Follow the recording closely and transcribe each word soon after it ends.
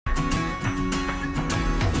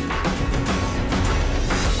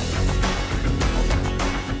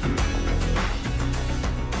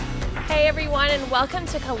everyone, and welcome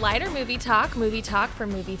to Collider Movie Talk for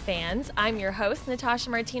movie fans. I'm your host, Natasha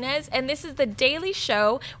Martinez, and this is the daily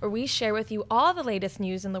show where we share with you all the latest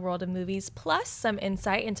news in the world of movies, plus some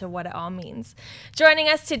insight into what it all means. Joining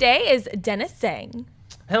us today is Dennis Tzeng.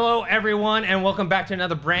 Hello, everyone, and welcome back to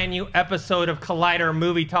another brand new episode of Collider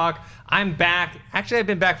Movie Talk. I'm back. Actually, I've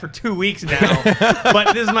been back for 2 weeks now,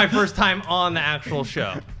 but this is my first time on the actual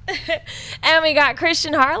show. And we got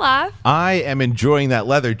Kristian Harloff. I am enjoying that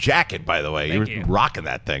leather jacket, by the way. Thank You're you. rocking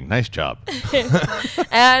that thing. Nice job.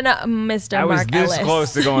 And Mr. Mark Ellis. I was this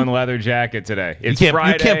close to going leather jacket today. It's you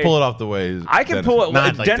Friday. can't pull it off the way. I can pull it.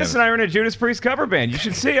 Not like Dennis and I are in a Judas Priest cover band. You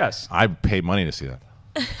should see us. I paid money to see that.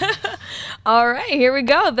 All right, here we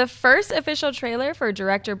go. The first official trailer for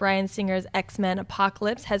director Bryan Singer's X-Men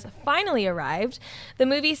Apocalypse has finally arrived. The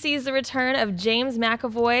movie sees the return of James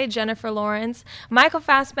McAvoy, Jennifer Lawrence, Michael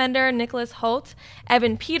Fassbender, Nicholas Hoult,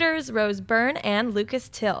 Evan Peters, Rose Byrne, and Lucas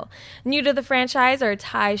Till. New to the franchise are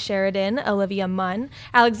Ty Sheridan, Olivia Munn,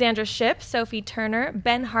 Alexandra Shipp, Sophie Turner,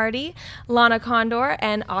 Ben Hardy, Lana Condor,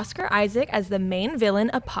 and Oscar Isaac as the main villain,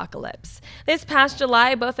 Apocalypse. This past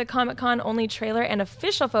July, both a Comic-Con only trailer and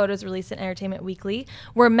official photos released in Entertainment Weekly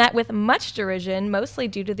were met with much derision, mostly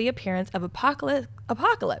due to the appearance of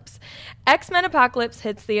Apocalypse. X-Men Apocalypse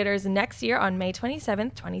hits theaters next year on May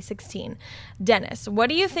 27th, 2016. Dennis, what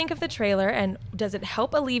do you think of the trailer, and does it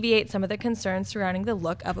help alleviate some of the concerns surrounding the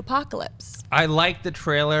look of Apocalypse? I like the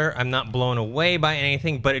trailer. I'm not blown away by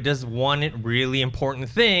anything, but it does one really important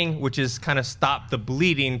thing, which is kind of stop the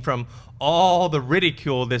bleeding from all the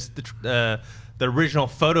ridicule the original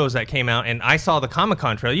photos that came out, and I saw the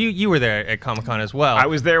Comic-Con trailer. You were there at Comic-Con as well. I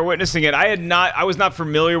was there witnessing it. I was not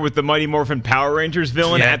familiar with the Mighty Morphin Power Rangers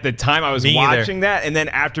villain at the time. I was watching that, and then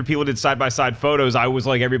after people did side-by-side photos, I was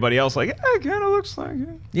like everybody else, like, it kind of looks like it.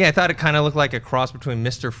 Yeah, I thought it kind of looked like a cross between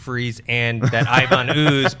Mr. Freeze and that Ivan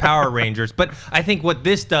Ooze Power Rangers. But I think what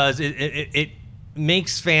this does, it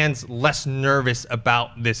makes fans less nervous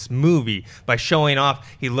about this movie by showing off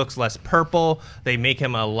he looks less purple. They make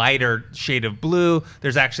him a lighter shade of blue.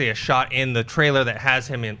 There's actually a shot in the trailer that has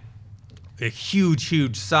him in a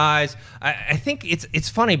huge size. I think it's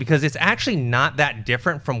funny because it's actually not that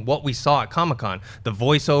different from what we saw at Comic-Con. The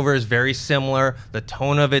voiceover is very similar. The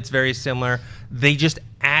tone of it's very similar. They just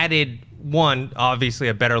added one, obviously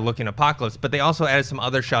a better looking Apocalypse, but they also added some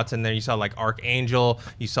other shots in there. You saw like Archangel,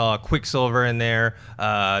 you saw Quicksilver in there,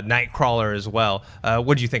 Nightcrawler as well. What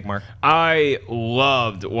did you think, Mark? I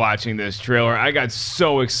loved watching this trailer. I got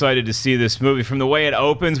so excited to see this movie. From the way it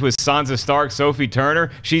opens with Sansa Stark, Sophie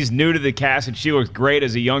Turner, she's new to the cast and she looks great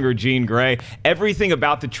as a younger Jean Grey. Everything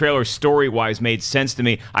about the trailer story-wise made sense to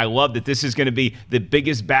me. I love that this is going to be the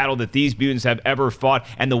biggest battle that these mutants have ever fought,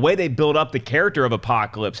 and the way they build up the character of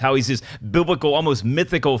Apocalypse, how he's this biblical, almost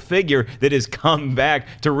mythical figure that has come back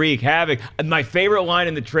to wreak havoc. And my favorite line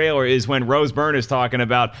in the trailer is when Rose Byrne is talking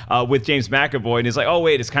about with James McAvoy, and he's like, oh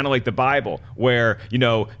wait, it's kind of like the Bible, where, you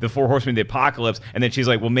know, the four horsemen of the apocalypse, and then she's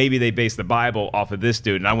like, well, maybe they based the Bible off of this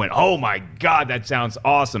dude. And I went, oh my god, that sounds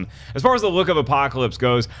awesome. As far as the look of Apocalypse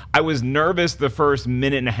goes, I was nervous the first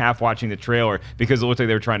minute and a half watching the trailer because it looked like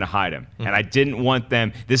they were trying to hide him, and I didn't want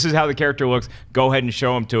them, this is how the character looks, go ahead and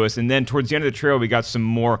show him to us. And then towards the end of the trailer, we got some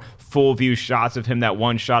more full view shots of him, that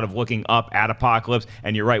one shot of looking up at Apocalypse,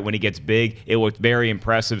 and you're right, when he gets big, it looked very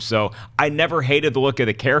impressive. So I never hated the look of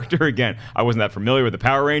the character. Again, I wasn't that familiar with the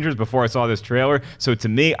Power Rangers before I saw this trailer, so to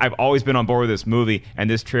me, I've always been on board with this movie, and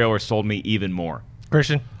this trailer sold me even more.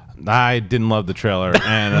 Kristian? I didn't love the trailer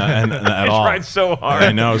and at all. I tried so hard.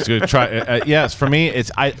 I know it's good. Yes, for me,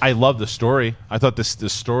 I love the story. I thought this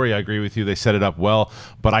story. I agree with you. They set it up well,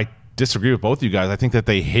 but I disagree with both of you guys. I think that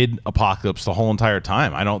they hid Apocalypse the whole entire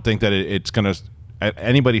time. I don't think that it's going to.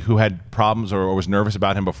 Anybody who had problems or was nervous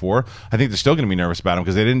about him before, I think they're still going to be nervous about him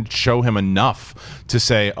because they didn't show him enough to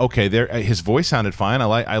say, okay, his voice sounded fine.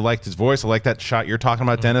 I liked his voice. I like that shot you're talking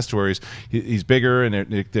about, Dennis, to where he's bigger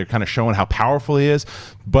and they're kind of showing how powerful he is.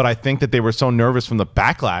 But I think that they were so nervous from the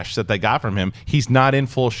backlash that they got from him. He's not in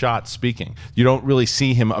full shot speaking. You don't really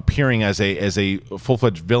see him appearing as a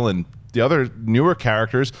full-fledged villain. The other newer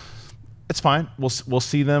characters, it's fine. We'll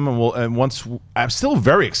see them, and once I'm still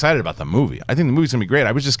very excited about the movie. I think the movie's gonna be great.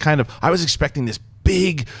 I was just I was expecting this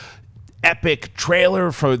big, epic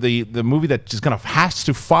trailer for the movie that just has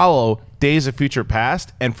to follow Days of Future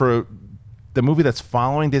Past, and for the movie that's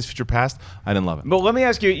following Days of Future Past, I didn't love it. But let me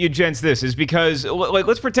ask you gents, this is because, like,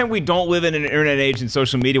 let's pretend we don't live in an internet age and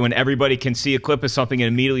social media when everybody can see a clip of something and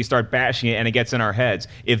immediately start bashing it and it gets in our heads.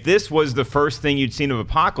 If this was the first thing you'd seen of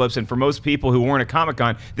Apocalypse, and for most people who weren't at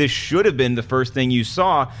Comic-Con, this should have been the first thing you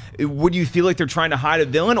saw, would you feel like they're trying to hide a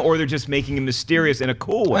villain, or they're just making him mysterious in a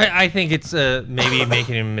cool way? I think it's maybe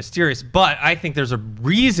making him mysterious, but I think there's a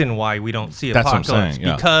reason why we don't see That's Apocalypse, what I'm saying,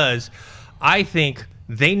 yeah. because I think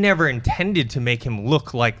they never intended to make him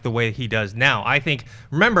look like the way he does now. I think,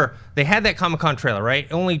 remember, they had that Comic-Con trailer,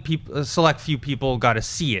 right? Only people, a select few people got to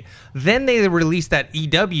see it. Then they released that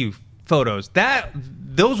EW photos.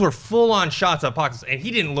 Those were full-on shots of Apocalypse, and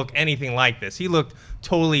he didn't look anything like this. He looked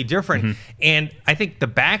totally different. And I think the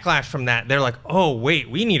backlash from that, they're like, oh, wait,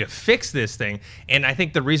 we need to fix this thing. And I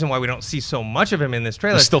think the reason why we don't see so much of him in this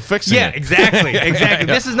trailer They're still fixing it. Yeah, exactly. Exactly.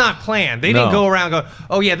 This is not planned. They didn't go around and go,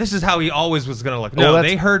 oh, yeah, this is how he always was going to look. No,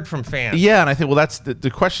 they heard from fans. Yeah, and I think, well, that's the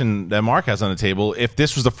question that Mark has on the table. If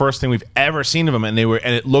this was the first thing we've ever seen of him, and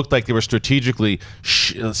it looked like they were strategically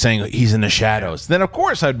saying he's in the shadows, then of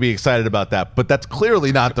course I'd be excited about that. But that's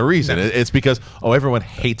clearly not the reason. It's because, oh, everyone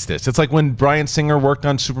hates this. It's like when Bryan Singer worked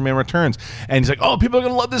on Superman Returns, and he's like, oh, people are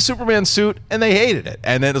going to love this Superman suit, and they hated it.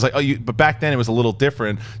 And then it was like, oh, but back then it was a little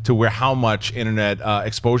different to where how much internet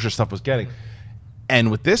exposure stuff was getting. And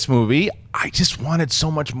with this movie, I just wanted so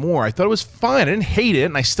much more. I thought it was fine. I didn't hate it,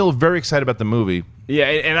 and I'm still very excited about the movie. Yeah,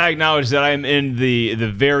 and I acknowledge that I'm in the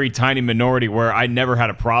very tiny minority where I never had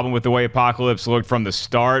a problem with the way Apocalypse looked from the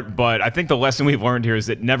start, but I think the lesson we've learned here is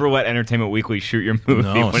that never let Entertainment Weekly shoot your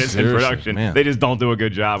movie when it's in production. Man. They just don't do a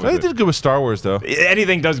good job with it. They did good with Star Wars, though.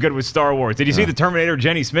 Anything does good with Star Wars. Did you see the Terminator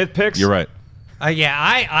Jenny Smith pics? You're right. Yeah,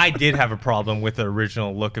 I did have a problem with the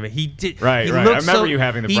original look of it. He did. Right. I remember you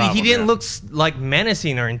having the problem. He didn't look like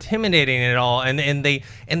menacing or intimidating at all, and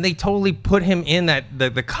they totally put him in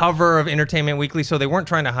the cover of Entertainment Weekly, so they weren't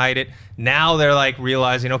trying to hide it. Now they're like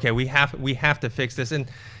realizing, okay, we have to fix this. And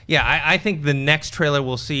yeah, I think the next trailer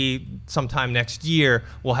we'll see sometime next year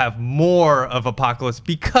will have more of Apocalypse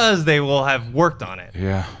because they will have worked on it.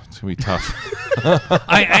 Yeah, it's gonna be tough.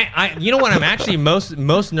 You know what I'm actually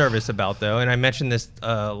most nervous about, though, and I mentioned this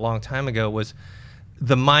a long time ago, was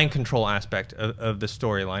the mind control aspect of the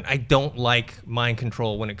storyline. I don't like mind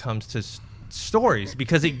control when it comes to stories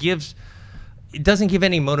because it doesn't give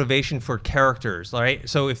any motivation for characters, right?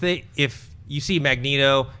 So if you see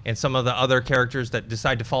Magneto and some of the other characters that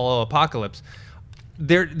decide to follow Apocalypse,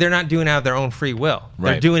 they're not doing it out of their own free will.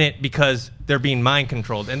 Right. They're doing it because they're being mind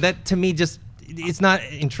controlled, and that to me just. It's not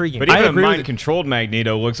intriguing. But even a mind-controlled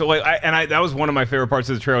Magneto looks like, that was one of my favorite parts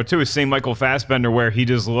of the trailer too. Is seeing Michael Fassbender, where he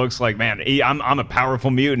just looks like, man, I'm a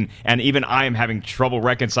powerful mutant, and even I am having trouble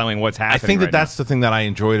reconciling what's happening. I think that's the thing that I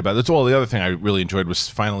enjoyed about it. That's all. The other thing I really enjoyed was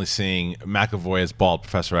finally seeing McAvoy as bald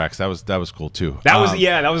Professor X. That was cool too. That was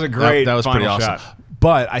a great. That was pretty awesome. Shot.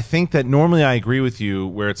 But I think that normally I agree with you,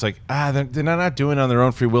 where it's like they're not doing it on their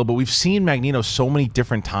own free will. But we've seen Magneto so many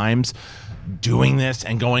different times doing this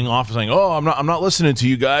and going off and saying, oh, I'm not listening to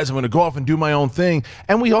you guys, I'm going to go off and do my own thing.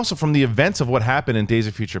 And we also, from the events of what happened in Days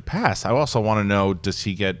of Future Past, I also want to know, does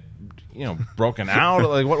he get broken out?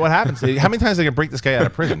 Like what happens? How many times they can break this guy out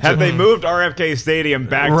of prison? Have they moved RFK Stadium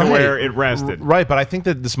back to where it rested? Right, but I think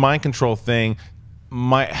that this mind control thing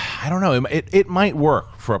I don't know, it might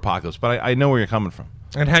work for Apocalypse, but I know where you're coming from.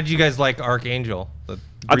 And how did you guys like Archangel?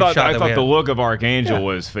 I thought the look of Archangel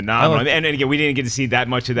was phenomenal. And again, we didn't get to see that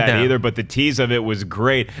much of that either, but the tease of it was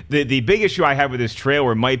great. The big issue I have with this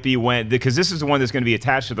trailer might be because this is the one that's going to be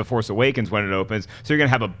attached to The Force Awakens when it opens, so you're going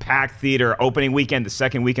to have a packed theater opening weekend, the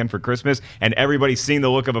second weekend for Christmas, and everybody's seeing the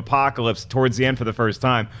look of Apocalypse towards the end for the first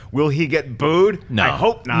time. Will he get booed? No. I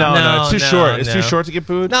hope not. No, it's too short. It's too short to get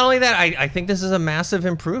booed. Not only that, I think this is a massissive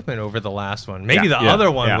improvement over the last one. Maybe the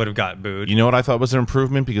other one would have got booed. You know what I thought was an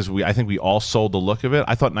improvement? Because I think we all sold the look of it.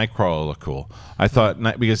 I thought Nightcrawler looked cool. I thought,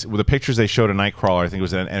 because with the pictures they showed of Nightcrawler, I think it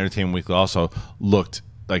was an Entertainment Weekly, also looked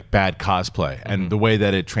like bad cosplay. And the way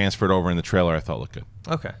that it transferred over in the trailer, I thought looked good.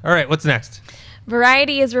 Okay. All right. What's next?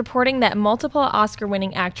 Variety is reporting that multiple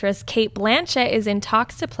Oscar-winning actress Cate Blanchett is in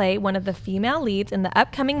talks to play one of the female leads in the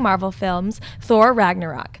upcoming Marvel films Thor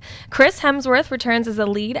Ragnarok. Chris Hemsworth returns as the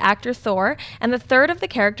lead actor Thor, and the third of the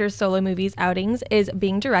character's solo movies outings is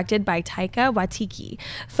being directed by Taika Waititi.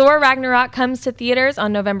 Thor Ragnarok comes to theaters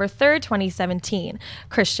on November 3rd, 2017.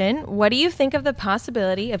 Kristian, what do you think of the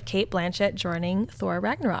possibility of Cate Blanchett joining Thor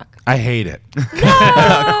Ragnarok? I hate it.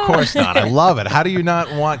 No! Of course not. I love it. How do you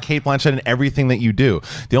not want Cate Blanchett in everything that you do?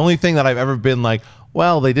 The only thing that I've ever been like,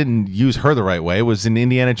 well, they didn't use her the right way was in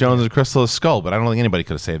Indiana Jones and the Crystal Skull, but I don't think anybody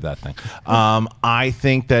could have saved that thing. I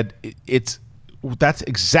think that it's that's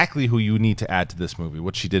exactly who you need to add to this movie.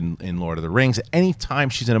 What she did in Lord of the Rings. Anytime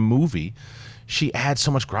she's in a movie, she adds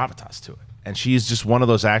so much gravitas to it. And she is just one of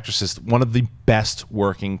those actresses, one of the best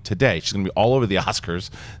working today. She's going to be all over the Oscars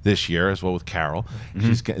this year, as well with Carol.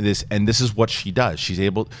 She's this is what she does. She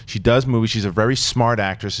does movies. She's a very smart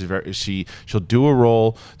actress. She'll do a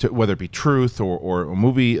role, whether it be Truth or a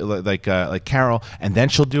movie like Carol, and then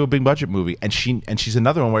she'll do a big budget movie. And she's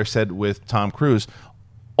another one where I said with Tom Cruise,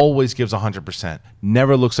 always gives 100%.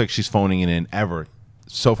 Never looks like she's phoning it in ever.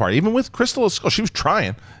 So far, even with Crystal Skull, she was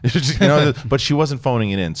trying, but she wasn't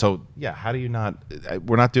phoning it in. So yeah, how do you not?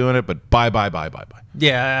 We're not doing it, but bye.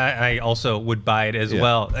 Yeah, I also would buy it as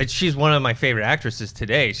well. She's one of my favorite actresses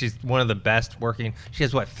today. She's one of the best working. She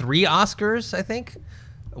has what, 3 Oscars, I think.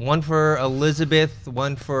 One for Elizabeth,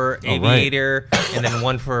 one for Aviator, and then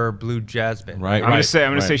one for Blue Jasmine. Right. I'm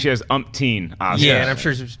gonna say she has umpteen Oscars. Yeah, and I'm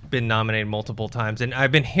sure she's been nominated multiple times. And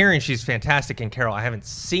I've been hearing she's fantastic in Carol. I haven't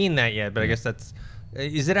seen that yet, but I guess that's.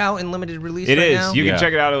 Is it out in limited release right now? You can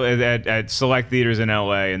check it out at select theaters in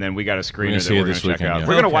LA, and then we got a screener that we're going to check out. Yeah.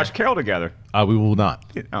 We're going to watch Carol together. We will not.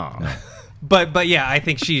 Oh. But yeah, I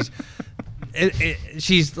think she's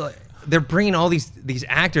they're bringing all these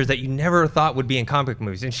actors that you never thought would be in comic book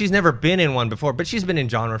movies, and she's never been in one before, but she's been in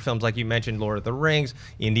genre films like you mentioned, Lord of the Rings,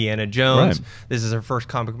 Indiana Jones. Right. This is her first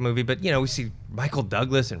comic book movie, but we see Michael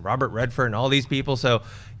Douglas and Robert Redford and all these people. So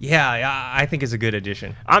yeah, I think it's a good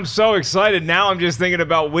addition. I'm so excited. Now I'm just thinking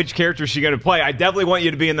about which character she's going to play. I definitely want you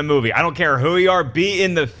to be in the movie. I don't care who you are. Be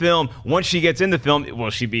in the film. Once she gets in the film, will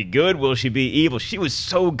she be good? Will she be evil? She was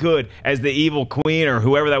so good as the evil queen or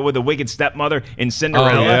whoever that was, the wicked stepmother in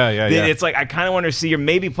Cinderella. Oh, yeah. It's like I kind of want to see her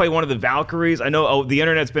maybe play one of the Valkyries. I know the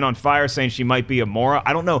internet's been on fire saying she might be Amora.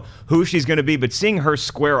 I don't know who she's going to be, but seeing her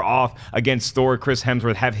square off against Thor, Chris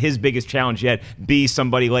Hemsworth, have his biggest challenge yet be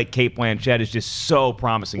somebody like Cate Blanchett is just so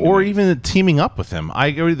promising. Or even teaming up with him. I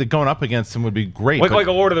agree that going up against him would be great. Like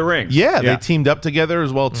a Lord of the Rings. Yeah, they teamed up together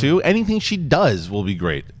as well too. Anything she does will be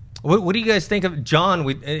great. What do you guys think of John?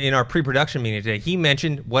 In our pre-production meeting today, he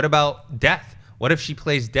mentioned, what about Death? What if she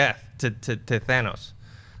plays Death to Thanos?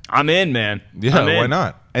 I'm in, man. Yeah, why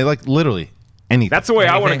not? I like literally anything. That's the way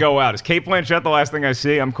I want to go out. Is Cate Blanchett the last thing I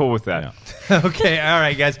see? I'm cool with that. Yeah. Okay, all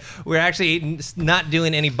right, guys. We're actually not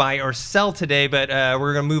doing any buy or sell today, but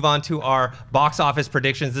we're going to move on to our box office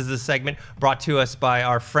predictions. This is a segment brought to us by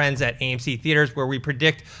our friends at AMC Theaters, where we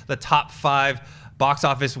predict the top 5 box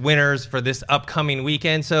office winners for this upcoming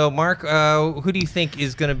weekend. So, Mark, who do you think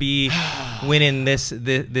is going to be winning this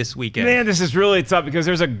weekend? Man, this is really tough because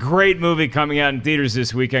there's a great movie coming out in theaters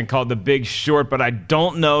this weekend called The Big Short, but I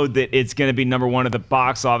don't know that it's going to be #1 at the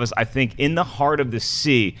box office. I think In the Heart of the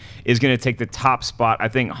Sea is going to take the top spot. I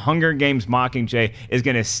think Hunger Games Mockingjay is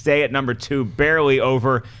going to stay at #2, barely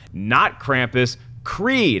over, not Krampus.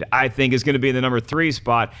 Creed, I think, is going to be in the #3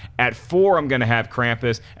 spot. At 4, I'm going to have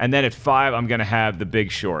Krampus. And then at 5, I'm going to have The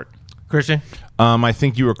Big Short. Christian? I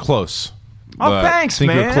think you were close. Oh, thanks, man.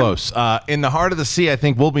 I think you're close. In the Heart of the Sea, I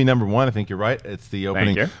think will be #1. I think you're right. It's the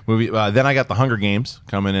opening movie. Then I got The Hunger Games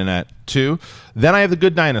coming in at 2. Then I have The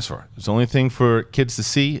Good Dinosaur. It's the only thing for kids to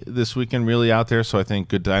see this weekend really out there, so I think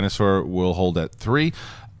Good Dinosaur will hold at 3.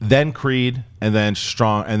 Then Creed, and then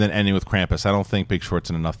Strong, and then ending with Krampus. I don't think Big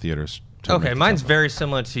Short's in enough theaters. Okay, mine's very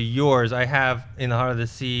similar to yours. I have In the Heart of the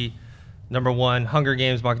Sea #1, Hunger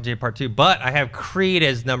Games Mockingjay Part 2, but I have Creed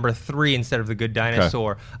as #3 instead of The Good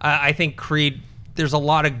Dinosaur. Okay. I think Creed, there's a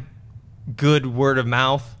lot of good word of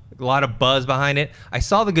mouth, a lot of buzz behind it. I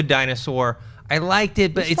saw The Good Dinosaur. I liked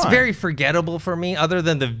it, but it's very forgettable for me, other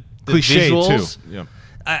than the Cliché visuals. Too. Yeah.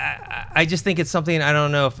 I just think it's something I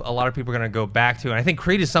don't know if a lot of people are going to go back to. And I think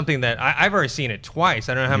Creed is something that I've already seen it twice.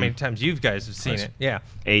 I don't know how many times you guys have seen it. Yeah.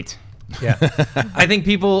 8. Yeah. I think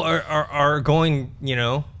people are going,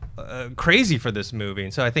 crazy for this movie.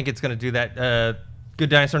 And so I think it's going to do that. Good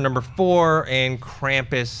Dinosaur #4 and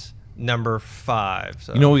Krampus #5.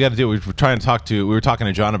 So. You know what we got to do? We were talking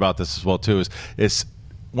to John about this as well too. Is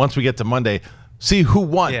once we get to Monday, see who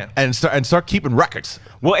won and start keeping records.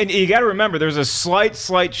 Well, and you got to remember, there's a slight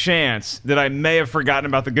chance that I may have forgotten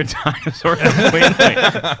about The Good Dinosaur completely.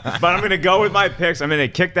 But I'm going to go with my picks. I'm going to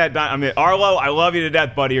kick that down. I mean, Arlo, I love you to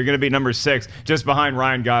death, buddy. You're going to be #6, just behind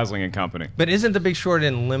Ryan Gosling and company. But isn't The Big Short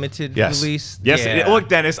in limited release? Yes. Yeah. Look,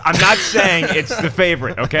 Dennis, I'm not saying it's the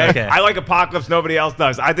favorite, okay? I like Apocalypse. Nobody else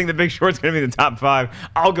does. I think The Big Short's going to be in the top 5.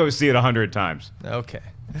 I'll go see it 100 times. Okay.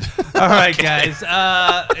 All right, guys.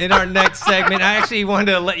 In our next segment, I actually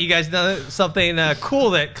wanted to let you guys know something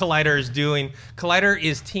cool that Collider is doing. Collider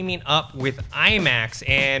is teaming up with IMAX,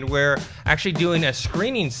 and we're actually doing a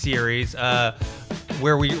screening series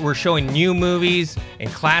where we're showing new movies and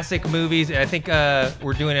classic movies. I think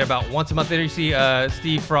we're doing it about once a month. There you see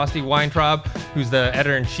Steve Frosty Weintraub, who's the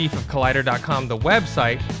editor-in-chief of Collider.com, the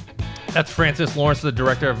website. That's Francis Lawrence, the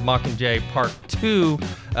director of Mockingjay Part 2,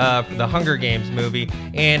 the Hunger Games movie.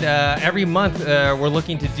 And every month we're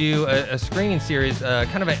looking to do a screening series,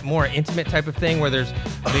 kind of a more intimate type of thing where they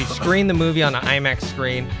screen the movie on an IMAX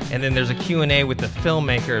screen, and then there's a Q&A with the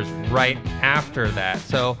filmmakers right after that.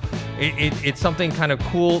 So it's something kind of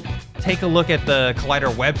cool. Take a look at the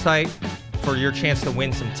Collider website for your chance to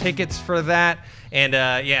win some tickets for that. And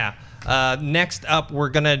yeah. Next up, we're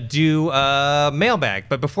going to do mailbag.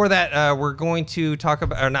 But before that, we're going to talk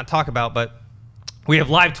about, or not talk about, but we have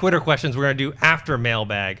live Twitter questions we're going to do after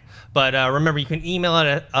mailbag. But remember, you can email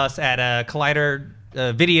us at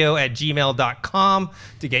collidervideo@gmail.com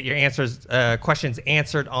to get your questions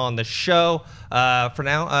answered on the show. For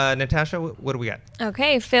now, Natasha, what do we got?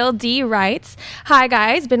 Okay, Phil D writes, "Hi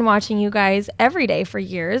guys, been watching you guys every day for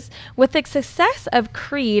years. With the success of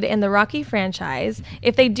Creed in the Rocky franchise,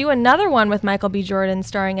 if they do another one with Michael B. Jordan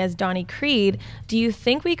starring as Donnie Creed, do you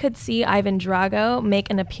think we could see Ivan Drago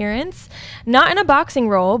make an appearance? Not in a boxing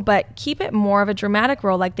role, but keep it more of a dramatic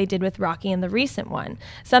role like they did with Rocky in the recent one.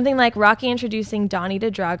 Something like Rocky introducing Donnie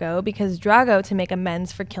to Drago because Drago to make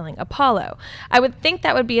amends for killing Apollo. I would think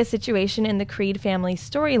that would be a situation in the Creed family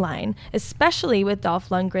storyline, especially with Dolph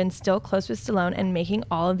Lundgren still close with Stallone and making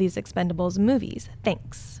all of these Expendables movies.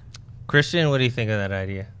 Thanks." Kristian, what do you think of that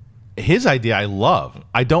idea? His idea I love.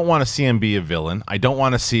 I don't want to see him be a villain. I don't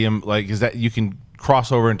want to see him is that you can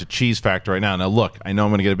cross over into Cheese Factor right now. Now look, I know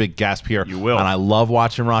I'm going to get a big gasp here. You will. And I love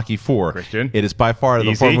watching Rocky 4. Kristian. It is by far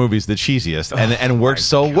the 4 movies the cheesiest and works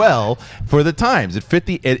so God. well for the times.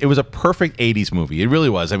 It was a perfect 80s movie. It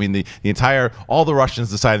really was. I mean, the entire, all the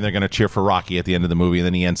Russians decided they're going to cheer for Rocky at the end of the movie, and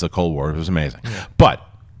then he ends the Cold War. It was amazing. Yeah. But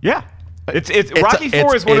yeah. Rocky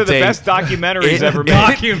 4 is one of the best documentaries ever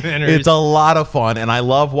made. It's a lot of fun, and I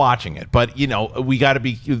love watching it. But, you know, we got to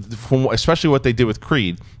be, especially what they did with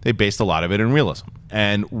Creed, they based a lot of it in realism.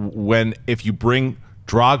 And if you bring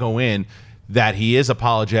Drago in, that he is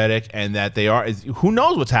apologetic and that they are, who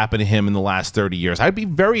knows what's happened to him in the last 30 years. I'd be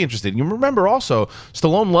very interested. You remember also,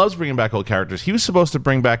 Stallone loves bringing back old characters. He was supposed to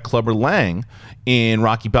bring back Clubber Lang in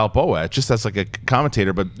Rocky Balboa, just as like a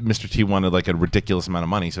commentator, but Mr. T wanted like a ridiculous amount of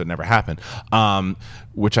money, so it never happened.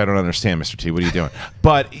 Which I don't understand, Mr. T. What are you doing?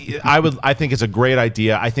 But I think it's a great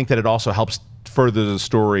idea. I think that it also helps further the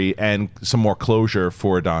story and some more closure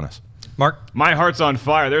for Adonis. Mark? My heart's on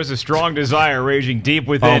fire. There's a strong desire raging deep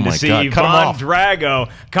within to see Ivan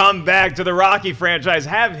Drago come back to the Rocky franchise.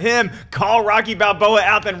 Have him call Rocky Balboa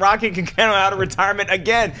out, then Rocky can come out of retirement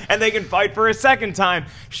again, and they can fight for a second time.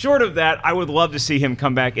 Short of that, I would love to see him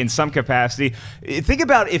come back in some capacity. Think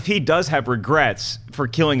about if he does have regrets for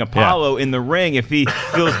killing Apollo in the ring, if he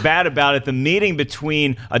feels bad about it. The meeting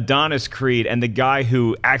between Adonis Creed and the guy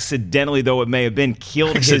who accidentally, though it may have been,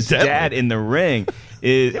 killed his dad in the ring.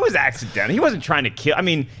 It was accidental. He wasn't trying to kill. I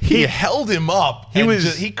mean, he held him up.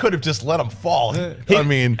 He could have just let him fall. I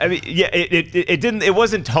mean, yeah. It didn't. It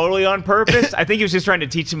wasn't totally on purpose. I think he was just trying to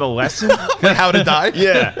teach him a lesson. How to die.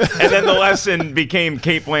 Yeah, and then the lesson became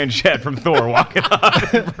Cate Blanchett from Thor walking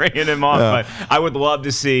up and bringing him off. But I would love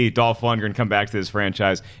to see Dolph Lundgren come back to this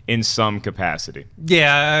franchise in some capacity.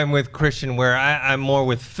 Yeah, I'm with Kristian, where I'm more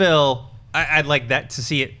with Phil. I'd like that to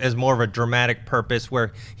see it as more of a dramatic purpose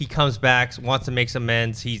where he comes back, wants to make some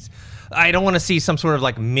amends. I don't want to see some sort of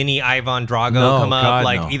like mini Ivan Drago come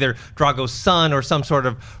up, either Drago's son or some sort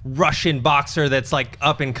of Russian boxer that's like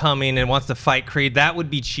up and coming and wants to fight Creed. That would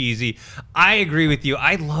be cheesy. I agree with you.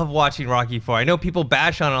 I love watching Rocky 4. I know people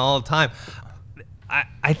bash on it all the time.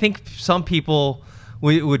 I think some people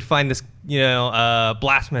would find this,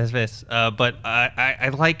 blasphemous, but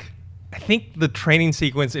I think the training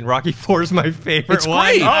sequence in Rocky 4 is my favorite. It's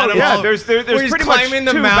great. Oh yeah, there's where he's pretty climbing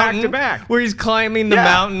much the mountain, back to back. where he's climbing the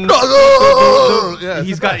mountain.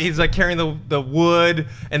 He's like carrying the wood,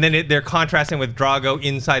 and then they're contrasting with Drago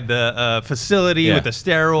inside the facility with the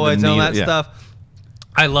steroids and all that stuff.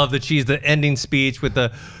 I love the ending speech with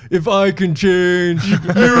the "If I can change, you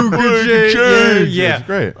can change." Yeah, it's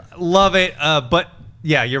great. Love it. But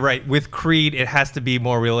yeah, you're right. With Creed, it has to be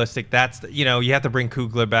more realistic. That's you have to bring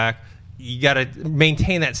Coogler back. You got to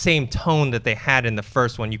maintain that same tone that they had in the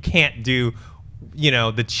first one. You can't do,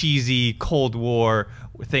 the cheesy Cold War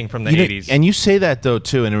thing from the 80s. And you say that though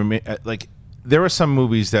too, and like there are some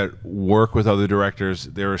movies that work with other directors.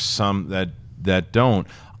 There are some that don't.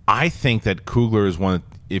 I think that Coogler is one.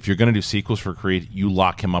 If you're going to do sequels for Creed, you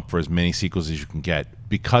lock him up for as many sequels as you can get.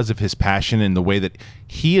 because of his passion and the way that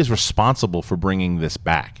he is responsible for bringing this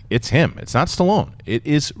back. It's him. It's not Stallone. It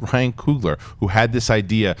is Ryan Coogler who had this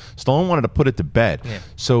idea. Stallone wanted to put it to bed. Yeah.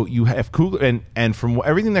 So you have Coogler, and from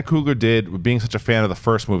everything that Coogler did, being such a fan of the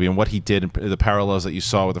first movie and what he did, and the parallels that you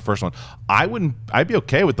saw with the first one, I'd be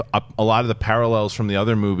okay with a lot of the parallels from the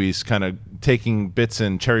other movies, kind of taking bits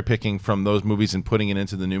and cherry picking from those movies and putting it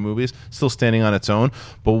into the new movies, still standing on its own.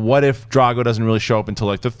 But what if Drago doesn't really show up until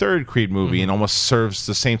like the third Creed movie and almost serves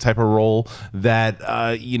the same type of role that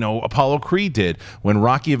Apollo Creed did? When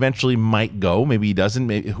Rocky eventually might go, maybe he doesn't.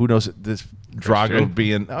 Maybe, who knows? This Drago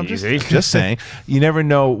being, I'm just saying, you never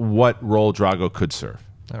know what role Drago could serve.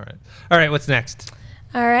 All right. What's next?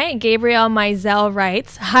 All right, Gabrielle Mizell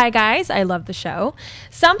writes, "Hi guys, I love the show.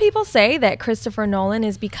 Some people say that Christopher Nolan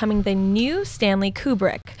is becoming the new Stanley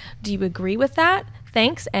Kubrick. Do you agree with that?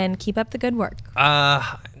 Thanks, and keep up the good work."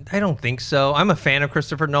 I don't think so. I'm a fan of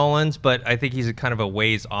Christopher Nolan's, but I think he's kind of a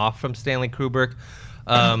ways off from Stanley Kubrick.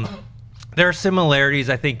 There are similarities,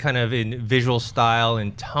 I think, kind of in visual style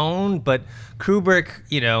and tone, but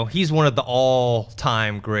Kubrick, he's one of the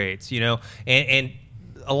all-time greats, and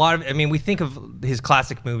a lot of, we think of his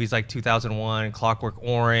classic movies like 2001, Clockwork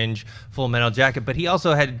Orange, Full Metal Jacket, but he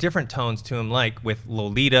also had different tones to him, like with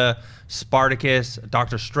Lolita, Spartacus,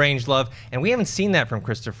 Dr. Strangelove, and we haven't seen that from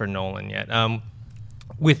Christopher Nolan yet.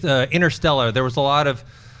 With Interstellar, there was a lot of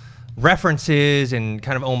references and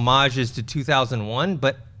kind of homages to 2001,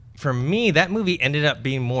 but for me, that movie ended up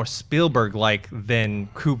being more Spielberg-like than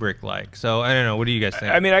Kubrick-like. So, I don't know. What do you guys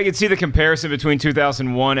think? I can see the comparison between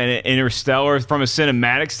 2001 and Interstellar. From a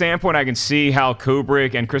cinematic standpoint, I can see how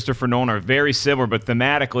Kubrick and Christopher Nolan are very similar, but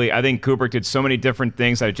thematically, I think Kubrick did so many different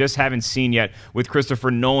things I just haven't seen yet with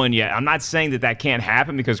Christopher Nolan yet. I'm not saying that can't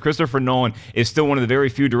happen, because Christopher Nolan is still one of the very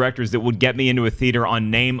few directors that would get me into a theater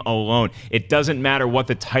on name alone. It doesn't matter what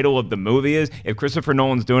the title of the movie is. If Christopher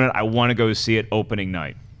Nolan's doing it, I want to go see it opening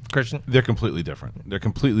night. Kristian? They're completely different. They're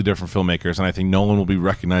completely different filmmakers, and I think Nolan will be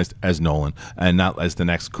recognized as Nolan and not as the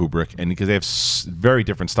next Kubrick, and because they have very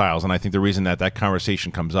different styles. And I think the reason that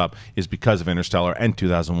conversation comes up is because of Interstellar and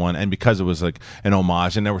 2001, and because it was like an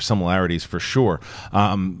homage, and there were similarities for sure.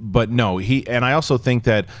 But no, and I also think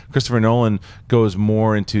that Christopher Nolan goes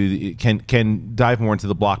more into can dive more into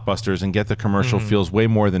the blockbusters and get the commercial feels way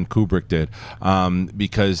more than Kubrick did,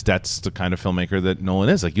 because that's the kind of filmmaker that Nolan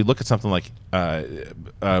is. Like, you look at something like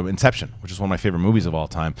Inception, which is one of my favorite movies of all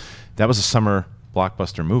time. That was a summer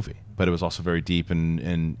blockbuster movie, but it was also very deep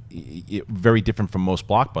and very different from most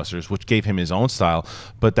blockbusters, which gave him his own style.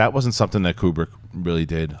 But that wasn't something that Kubrick really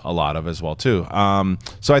did a lot of as well too.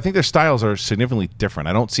 So I think their styles are significantly different.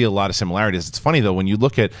 I don't see a lot of similarities. It's funny though, when you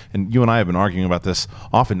look at, and you and I have been arguing about this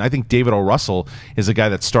often, I think David O. Russell is a guy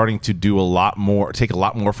that's starting to do a lot more, take a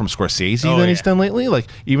lot more from Scorsese than he's done lately. Like,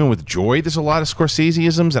 even with Joy, there's a lot of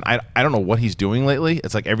Scorsese-isms, and I don't know what he's doing lately.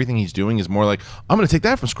 It's like everything he's doing is more like, I'm going to take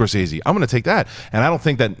that from Scorsese. I'm going to take that. And I don't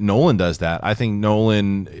think that Nolan does that. I think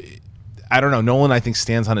Nolan, I don't know. Nolan, I think,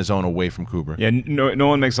 stands on his own away from Kubrick. Yeah,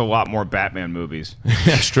 Nolan makes a lot more Batman movies.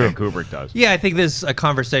 That's true. Than Kubrick does. Yeah, I think there's a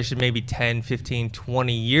conversation maybe 10, 15,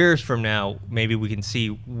 20 years from now. Maybe we can see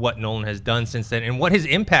what Nolan has done since then and what his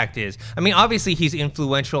impact is. Obviously, he's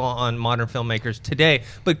influential on modern filmmakers today,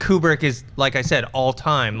 but Kubrick is, like I said, all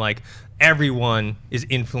time. Like, everyone is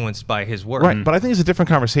influenced by his work. Right, but I think it's a different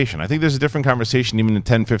conversation. I think there's a different conversation even in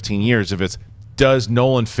 10, 15 years if it's, does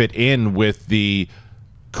Nolan fit in with the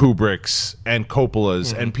Kubricks and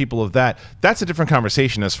Coppolas and people of that? That's a different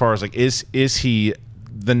conversation as far as like, is he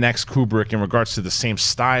the next Kubrick in regards to the same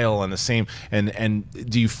style and the same, and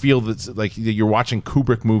do you feel that like you're watching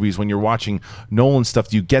Kubrick movies when you're watching Nolan stuff?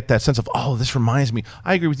 Do you get that sense of, oh, this reminds me?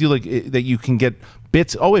 I agree with you, like that you can get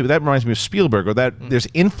bits. Oh wait, but that reminds me of Spielberg, or that there's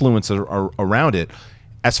influences around it.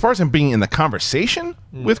 As far as him being in the conversation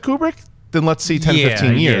with Kubrick, then let's see 10,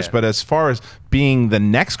 15 years. But as far as being the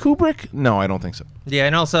next Kubrick, no, I don't think so. Yeah,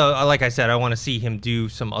 and also, like I said, I want to see him do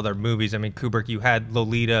some other movies. Kubrick, you had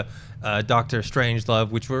Lolita, Dr.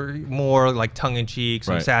 Strangelove, which were more like tongue-in-cheek,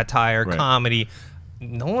 some satire, comedy.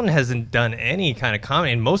 Nolan hasn't done any kind of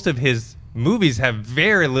comedy, and most of his movies have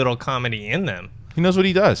very little comedy in them. He knows what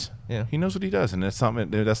he does. Yeah, he knows what he does, and that's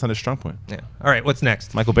not his strong point. Yeah. All right, what's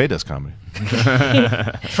next? Michael Bay does comedy.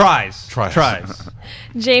 Tries.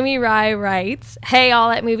 Jamie Rye writes, "Hey,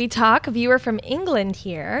 all at Movie Talk, viewer from England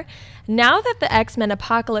here. Now that the X-Men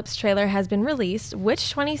Apocalypse trailer has been released, which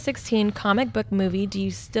 2016 comic book movie do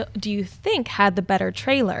you think had the better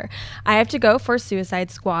trailer? I have to go for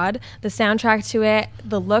Suicide Squad. The soundtrack to it,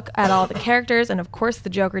 the look at all the characters, and of course the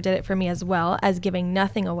Joker did it for me as well, as giving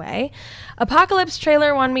nothing away. Apocalypse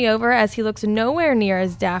trailer won me over as he looks nowhere near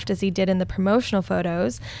as daft as he did in the promotional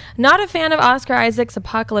photos. Not a fan of Oscar Isaac's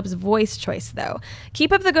Apocalypse voice choice though.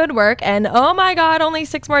 Keep up the good work, and oh my god, only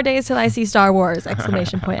 6 more days till I see Star Wars!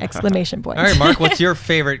 Exclamation point, exclamation point. All right, Mark, what's your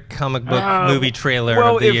favorite comic book movie trailer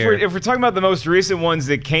of the year? If we're talking about the most recent ones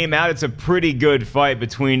that came out, it's a pretty good fight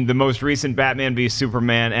between the most recent Batman v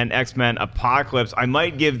Superman and X-Men Apocalypse. I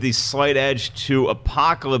might give the slight edge to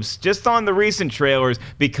Apocalypse just on the recent trailers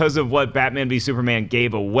because of what Batman v Superman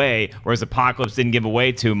gave away, whereas Apocalypse didn't give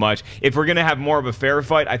away too much. If we're going to have more of a fair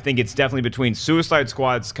fight, I think it's definitely between Suicide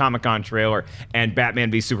Squad's Comic-Con trailer and Batman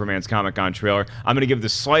v Superman's Comic-Con trailer. I'm going to give the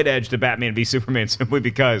slight edge to Batman v Superman simply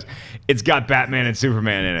because it's got Batman and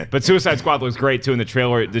Superman in it. But Suicide Squad looks great too in the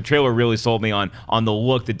trailer. The trailer really sold me on the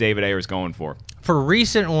look that David Ayer is going for. For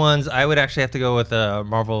recent ones, I would actually have to go with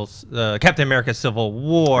Marvel's Captain America Civil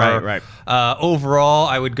War. Right. Overall,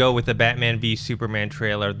 I would go with the Batman v Superman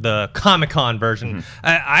trailer, the Comic-Con version.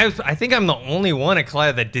 I think I'm the only one at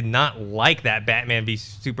Collider that did not like that Batman v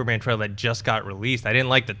Superman trailer that just got released. I didn't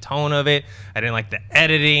like the tone of it. I didn't like the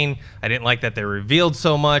editing. I didn't like that they revealed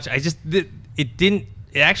so much.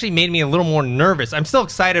 It actually made me a little more nervous. I'm still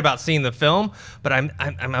excited about seeing the film, but I'm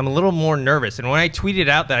a little more nervous. And when I tweeted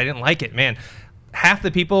out that I didn't like it, man, half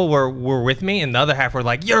the people were with me, and the other half were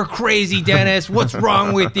like, "You're crazy, Dennis. What's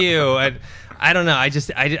wrong with you?" And I don't know. I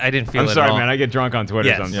didn't feel it I'm sorry, at all. man. I get drunk on Twitter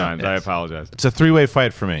Yes. sometimes. Yes. I apologize. It's a three-way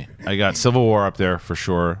fight for me. I got Civil War up there for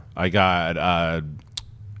sure. I got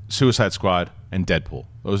Suicide Squad and Deadpool.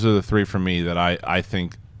 Those are the three for me that I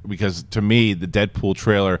think, because to me, the Deadpool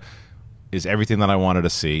trailer is everything that I wanted to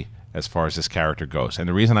see as far as this character goes. And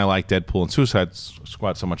the reason I like Deadpool and Suicide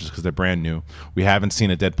Squad so much is because they're brand new. We haven't seen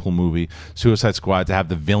a Deadpool movie. Suicide Squad, to have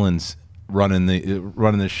the villains running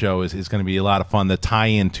the show is going to be a lot of fun. The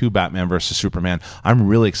tie-in to Batman versus Superman, I'm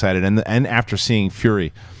really excited. And after seeing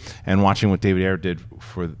Fury and watching what David Ayer did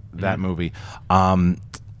for that movie,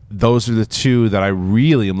 those are the two that I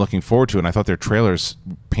really am looking forward to. And I thought their trailers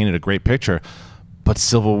painted a great picture. But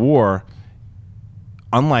Civil War,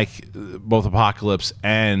 unlike both Apocalypse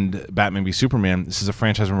and Batman v Superman, this is a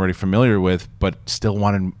franchise I'm already familiar with, but still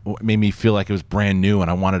made me feel like it was brand new,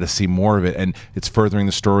 and I wanted to see more of it. And it's furthering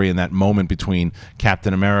the story in that moment between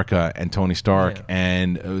Captain America and Tony Stark,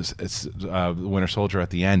 and it's Winter Soldier at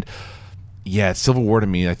the end. Yeah, Civil War to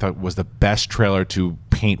me, I thought, was the best trailer to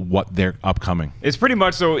paint what they're upcoming. It's pretty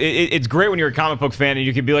much so. It's great when you're a comic book fan and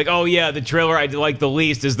you can be like, oh yeah, the trailer I like the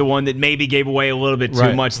least is the one that maybe gave away a little bit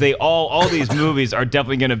too much. They all these movies are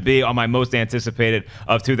definitely going to be on my most anticipated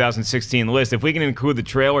of 2016 list. If we can include the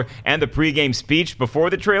trailer and the pregame speech before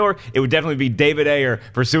the trailer, it would definitely be David Ayer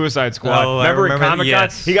for Suicide Squad. Oh, remember at Comic-Con?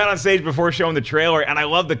 Yes. He got on stage before showing the trailer, and I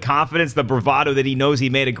love the confidence, the bravado that he knows he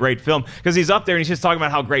made a great film, because he's up there and he's just talking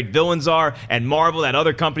about how great villains are, and Marvel, that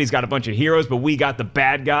other company's got a bunch of heroes, but we got the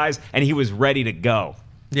bad guys, and he was ready to go.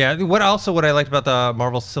 Yeah, what I liked about the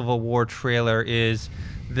Marvel Civil War trailer is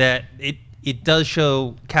that it does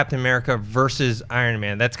show Captain America versus Iron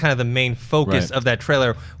Man. That's kind of the main focus of that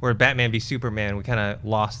trailer, where Batman v Superman, we kind of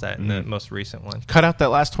lost that in the most recent one. Cut out that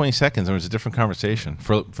last 20 seconds. It was a different conversation,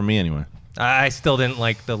 for me anyway. I still didn't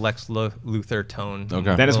like the Lex Luthor tone.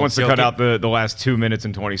 Okay. Dennis wants to cut out the last 2 minutes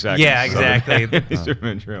and 20 seconds. Yeah, exactly.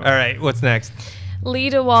 All right, what's next?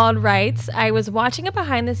 Lee DeWald writes, I was watching a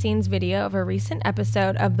behind-the-scenes video of a recent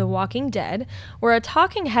episode of The Walking Dead where a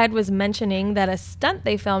talking head was mentioning that a stunt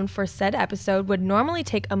they filmed for said episode would normally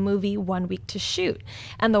take a movie 1 week to shoot,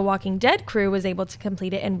 and the Walking Dead crew was able to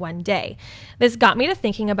complete it in 1 day. This got me to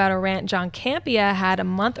thinking about a rant John Campea had a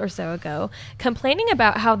month or so ago, complaining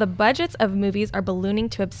about how the budgets of movies are ballooning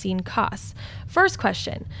to obscene costs. First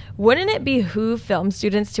question, wouldn't it behoove film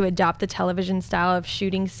students to adopt the television style of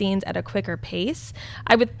shooting scenes at a quicker pace?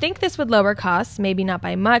 I would think this would lower costs, maybe not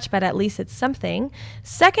by much, but at least it's something.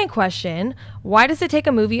 Second question, why does it take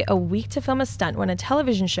a movie a week to film a stunt when a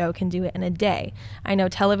television show can do it in a day? I know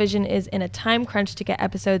television is in a time crunch to get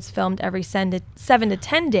episodes filmed every 7 to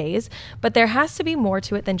 10 days, but there has to be more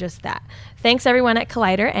to it than just that. Thanks everyone at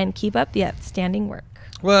Collider, and keep up the outstanding work.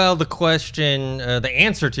 Well, the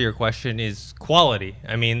answer to your question is quality.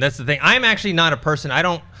 I mean, that's the thing. I'm actually not a person,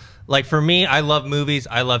 for me, I love movies,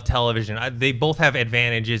 I love television. They both have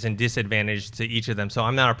advantages and disadvantages to each of them. So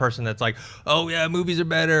I'm not a person that's like, oh yeah, movies are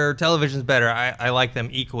better, television's better. I like them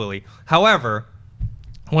equally. However,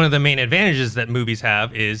 one of the main advantages that movies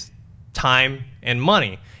have is time and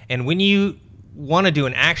money. And when you want to do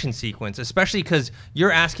an action sequence, especially because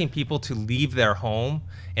you're asking people to leave their home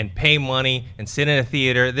and pay money and sit in a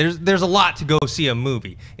theater. There's a lot to go see a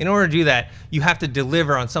movie. In order to do that, you have to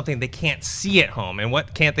deliver on something they can't see at home. And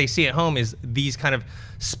what can't they see at home is these kind of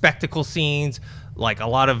spectacle scenes, like a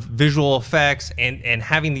lot of visual effects, and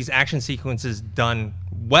having these action sequences done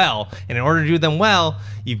well. And in order to do them well,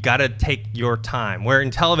 you've got to take your time. Where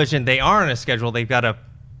in television, they are on a schedule. They've got to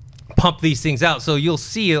pump these things out. So you'll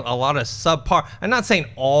see a lot of subpar. I'm not saying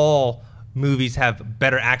all movies have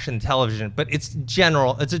better action than television, but it's a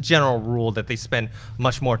general rule that they spend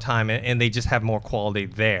much more time and they just have more quality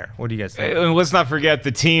there. What do you guys think? Let's not forget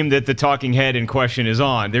the team that the talking head in question is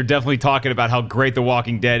on. They're definitely talking about how great The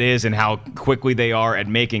Walking Dead is and how quickly they are at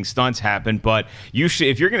making stunts happen. But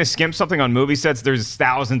if you're going to skimp something on movie sets, there's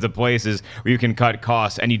thousands of places where you can cut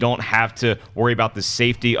costs, and you don't have to worry about the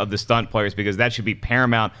safety of the stunt players, because that should be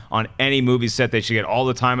paramount on any movie set. They should get all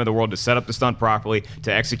the time in the world to set up the stunt properly,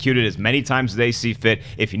 to execute it as many times as they see fit.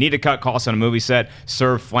 If you need to cut costs on a movie set,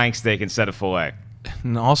 serve flank steak instead of filet.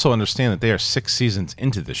 And also understand that they are 6 seasons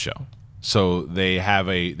into the show. So they have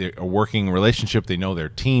a working relationship. They know their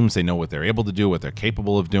teams. They know what they're able to do, what they're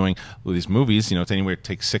capable of doing. With these movies, it's anywhere, it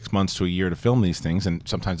takes 6 months to a year to film these things, and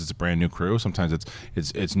sometimes it's a brand new crew. Sometimes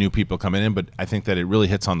it's new people coming in. But I think that it really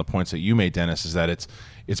hits on the points that you made, Dennis, is that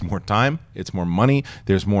it's more time, it's more money,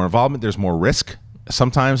 there's more involvement, there's more risk.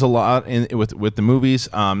 Sometimes a lot with the movies.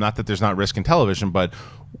 Not that there's not risk in television, but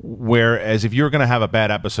whereas if you're going to have a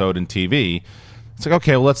bad episode in TV, it's like,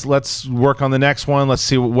 okay, well, let's work on the next one. Let's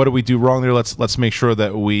see what do we do wrong there. Let's make sure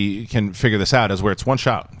that we can figure this out. As where it's one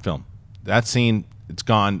shot film, that scene, it's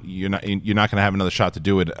gone. You're not going to have another shot to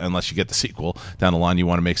do it unless you get the sequel down the line. You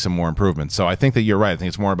want to make some more improvements. So I think that you're right. I think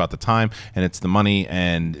it's more about the time and it's the money,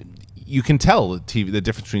 and you can tell the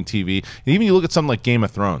difference between TV. And even you look at something like Game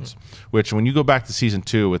of Thrones, which when you go back to season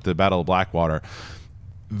 2 with the Battle of Blackwater,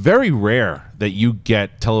 very rare that you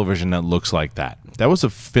get television that looks like that. That was a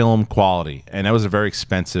film quality, and that was a very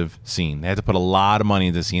expensive scene. They had to put a lot of money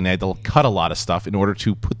into the scene. They had to cut a lot of stuff in order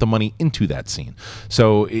to put the money into that scene.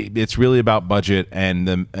 So it's really about budget,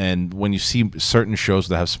 and when you see certain shows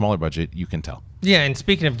that have smaller budget, you can tell. Yeah, and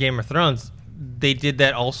speaking of Game of Thrones, they did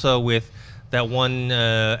that also with that one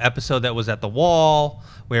episode that was at the Wall,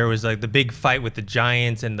 where it was like the big fight with the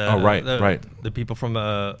giants and the people from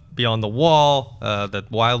beyond the Wall, the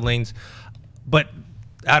wildlings. But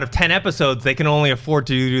out of 10 episodes, they can only afford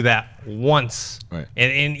to do that once. Right.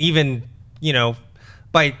 And even,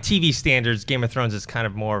 by TV standards, Game of Thrones is kind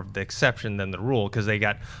of more of the exception than the rule, because they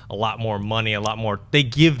got a lot more money, they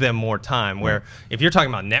give them more time. Where if you're talking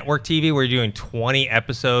about network TV, where you're doing 20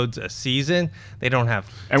 episodes a season, they don't have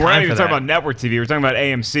time. And we're not even talking about network TV. We're talking about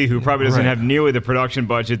AMC, who probably doesn't have nearly the production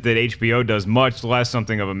budget that HBO does, much less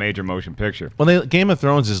something of a major motion picture. Well, Game of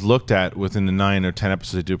Thrones is looked at within the 9 or 10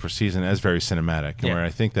 episodes they do per season as very cinematic. Yeah. Where I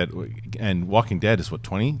think that, and Walking Dead is what,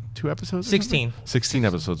 22 episodes? 16. 16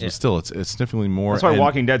 episodes, but still, it's significantly more. That's why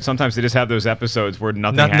Walking Dead, sometimes they just have those episodes where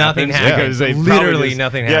nothing happens. Because they literally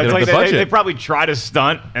nothing happens. Yeah, it's like they probably tried a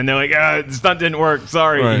stunt, and they're like, the stunt didn't work.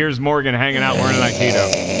 Sorry, here's Morgan hanging out wearing an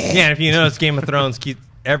Aikido. Yeah, and if you notice, Game of Thrones,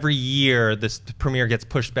 every year this premiere gets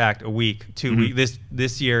pushed back a week, 2 weeks.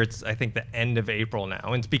 This year, it's, I think, the end of April now.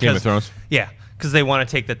 And it's because Game of Thrones? Yeah, because they want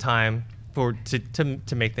to take the time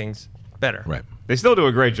to make things better. Right. They still do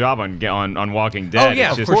a great job on Walking Dead. Oh,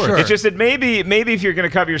 yeah, it's for sure. It's just that maybe if you're going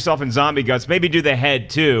to cover yourself in zombie guts, maybe do the head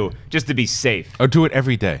too, just to be safe. Or do it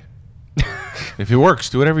every day. If it works,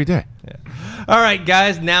 do it every day. Yeah. All right,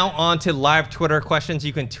 guys, now on to live Twitter questions.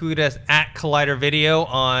 You can tweet us at Collider Video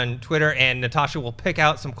on Twitter, and Natasha will pick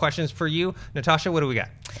out some questions for you. Natasha, what do we got?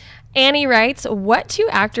 Annie writes, what 2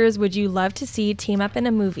 actors would you love to see team up in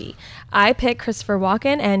a movie? I pick Christopher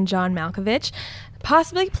Walken and John Malkovich,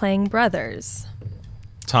 possibly playing brothers.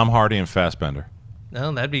 Tom Hardy and Fassbender.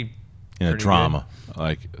 No, that'd be In a drama.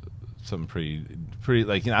 Like something pretty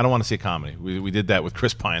like, I don't want to see a comedy. We did that with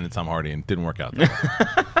Chris Pine and Tom Hardy, and it didn't work out that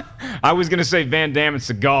way. I was going to say Van Damme and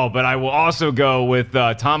Seagal, but I will also go with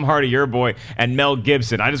Tom Hardy, your boy, and Mel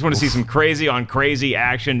Gibson. I just want to see some crazy on crazy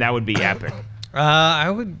action. That would be epic. I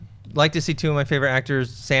would like to see 2 of my favorite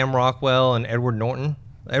actors, Sam Rockwell and Edward Norton.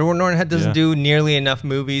 Edward Norton doesn't do nearly enough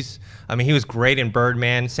movies. I mean, he was great in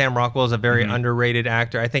Birdman. Sam Rockwell is a very underrated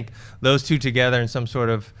actor. I think those 2 together in some sort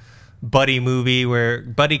of buddy movie, where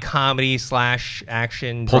buddy comedy /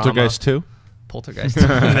 action Poltergeist drama. 2? Poltergeist 2?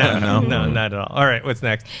 No, not at all. All right, what's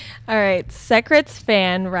next? All right, Secret's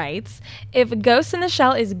fan writes, if Ghost in the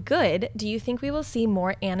Shell is good, do you think we will see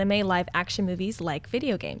more anime live action movies like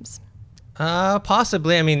video games?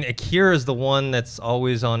 Possibly. I mean, Akira is the one that's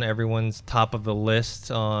always on everyone's top of the list.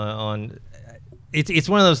 it's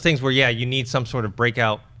one of those things where, yeah, you need some sort of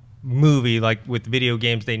breakout movie. Like with video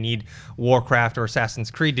games, they need Warcraft or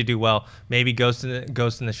Assassin's Creed to do well. Maybe Ghost in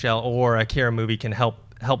the Shell or a Akira movie can help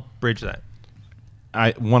bridge that.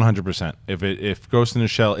 100%. If Ghost in the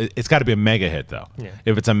Shell, it's got to be a mega hit though. Yeah.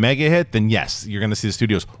 If it's a mega hit, then yes, you're going to see the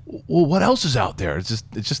studios. Well, what else is out there? It's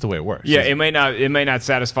just the way it works. Yeah, it may not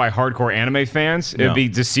satisfy hardcore anime fans. It'd be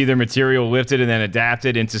to see their material lifted and then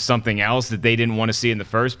adapted into something else that they didn't want to see in the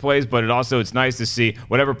first place. But it's nice to see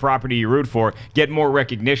whatever property you root for get more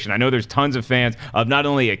recognition. I know there's tons of fans of not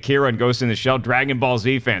only Akira and Ghost in the Shell, Dragon Ball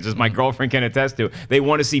Z fans, as my girlfriend can attest to. They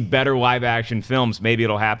want to see better live action films. Maybe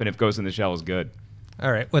it'll happen if Ghost in the Shell is good.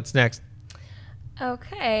 All right, what's next?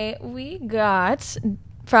 Okay, we got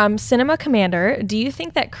from Cinema Commander. Do you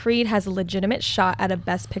think that Creed has a legitimate shot at a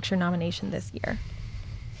Best Picture nomination this year?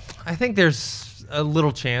 I think there's a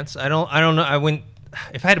little chance. I don't know. I wouldn't.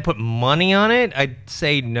 If I had to put money on it, I'd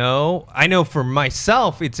say no. I know for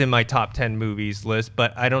myself, it's in my top 10 movies list,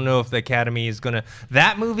 but I don't know if the Academy is gonna.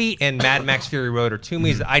 That movie and Mad Max Fury Road are two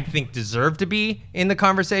movies that I think deserve to be in the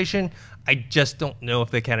conversation. I just don't know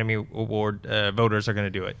if the Academy Award voters are going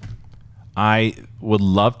to do it. I would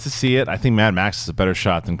love to see it. I think Mad Max has a better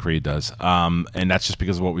shot than Creed does. And that's just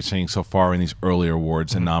because of what we're seeing so far in these earlier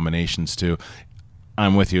awards and nominations too.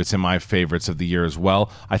 I'm with you. It's in my favorites of the year as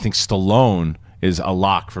well. I think Stallone is a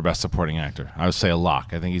lock for Best Supporting Actor. I would say a lock.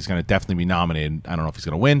 I think he's going to definitely be nominated. I don't know if he's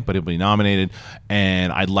going to win, but he'll be nominated.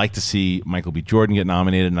 And I'd like to see Michael B. Jordan get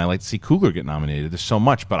nominated, and I'd like to see Coogler get nominated. There's so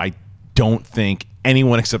much, but I don't think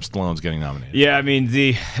anyone except Stallone's getting nominated. Yeah, I mean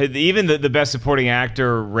even the Best Supporting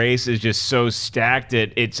Actor race is just so stacked.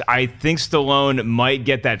 I think Stallone might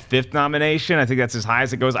get that 5th nomination. I think that's as high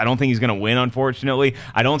as it goes. I don't think he's going to win, unfortunately.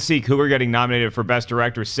 I don't see Coogler getting nominated for Best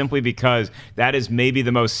Director simply because that is maybe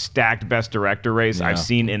the most stacked Best Director race I've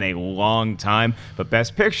seen in a long time. But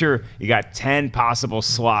Best Picture, you got 10 possible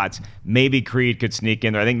slots. Maybe Creed could sneak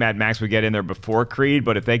in there. I think Mad Max would get in there before Creed,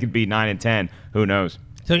 but if they could be 9 and 10, who knows?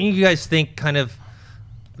 Don't you guys think kind of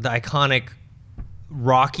the iconic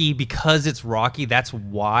Rocky, because it's Rocky, that's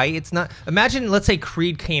why it's not? Imagine, let's say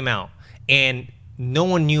Creed came out and no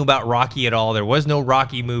one knew about Rocky at all. There was no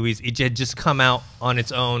Rocky movies. It had just come out on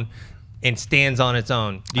its own and stands on its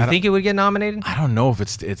own. Do you think it would get nominated? I don't know if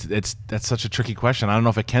that's such a tricky question. I don't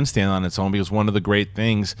know if it can stand on its own, because one of the great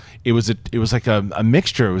things, it was like a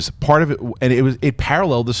mixture. It was part of it, and it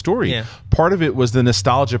paralleled the story. Yeah. Part of it was the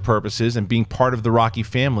nostalgia purposes and being part of the Rocky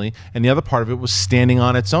family, and the other part of it was standing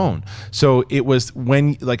on its own. So it was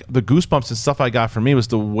when, like, the goosebumps and stuff I got from me was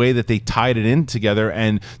the way that they tied it in together,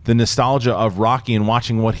 and the nostalgia of Rocky and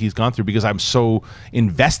watching what he's gone through, because I'm so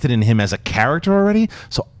invested in him as a character already.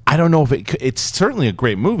 So I don't know if it's certainly a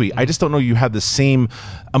great movie. I just don't know you have the same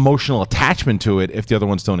emotional attachment to it if the other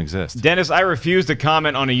ones don't exist. Dennis, I refuse to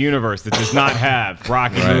comment on a universe that does not have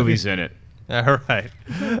Rocky movies in it. All right.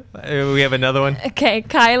 We have another one. Okay,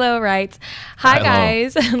 Kylo writes, "Hi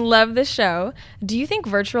guys, love the show. Do you think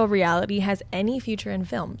virtual reality has any future in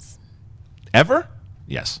films?" Ever?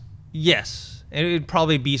 Yes. Yes. It would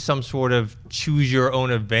probably be some sort of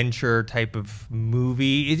choose-your-own-adventure type of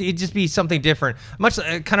movie. It'd just be something different. Much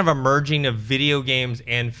kind of a merging of video games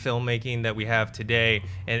and filmmaking that we have today,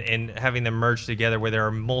 and having them merge together where there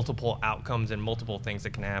are multiple outcomes and multiple things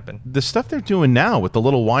that can happen. The stuff they're doing now with the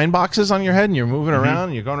little wine boxes on your head and you're moving around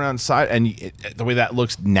and you're going around inside, and the way that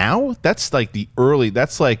looks now, that's like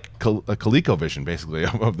that's like a ColecoVision, basically,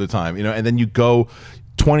 of the time. And then you go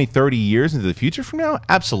 20, 30 years into the future from now,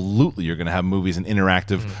 absolutely you're going to have movies and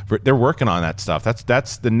interactive. They're working on that stuff.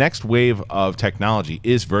 That's the next wave of technology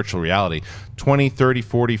is virtual reality. 20, 30,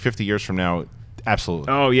 40, 50 years from now,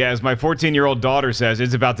 absolutely. Oh, yeah. As my 14-year-old daughter says,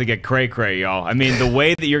 it's about to get cray-cray, y'all. I mean, the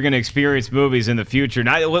way that you're going to experience movies in the future.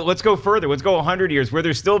 Now, let's go further. Let's go 100 years, where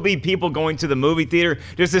there still be people going to the movie theater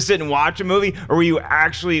just to sit and watch a movie, or where you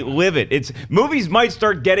actually live it. Movies might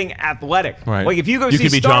start getting athletic. Right. Like, if you go see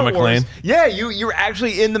could be Star John Wars, McClane. yeah, you're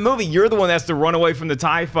actually in the movie. You're the one that has to run away from the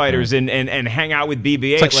TIE fighters and hang out with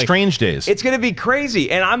BB-8. It's like Strange Days. It's going to be crazy,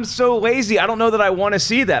 and I'm so lazy. I don't know that I want to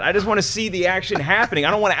see that. I just want to see the action happening. I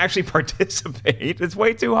don't want to actually participate. It's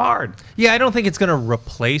way too hard. Yeah, I don't think it's going to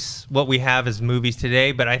replace what we have as movies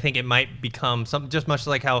today, but I think it might become something just much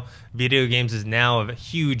like how video games is now a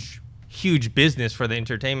huge business for the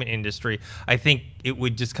entertainment industry. I think it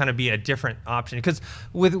would just kind of be a different option, because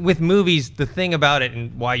with movies, the thing about it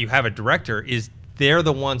and why you have a director is they're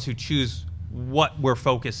the ones who choose what we're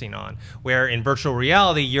focusing on, where in virtual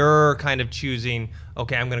reality you're kind of choosing,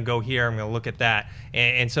 okay, I'm going to go here, I'm going to look at that,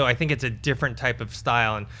 and so I think it's a different type of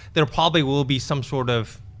style, and there probably will be some sort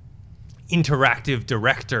of interactive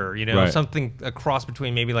director, Right. something a cross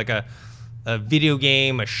between maybe like a a video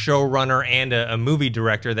game, a showrunner, and a movie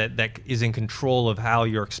director that is in control of how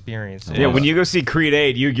your experience is. Yeah, when you go see Creed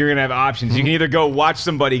 8, you're going to have options. You can either go watch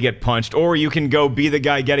somebody get punched, or you can go be the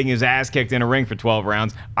guy getting his ass kicked in a ring for 12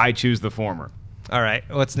 rounds. I choose the former. All right,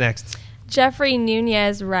 what's next? Jeffrey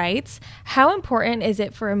Nunez writes, how important is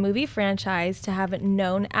it for a movie franchise to have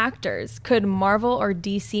known actors? Could Marvel or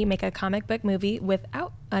DC make a comic book movie with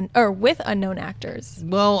unknown actors?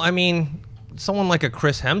 Well, I mean, someone like a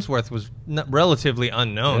Chris Hemsworth was relatively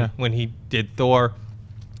unknown when he did Thor.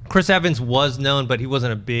 Chris Evans was known, but he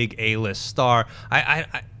wasn't a big A-list star.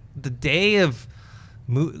 The day of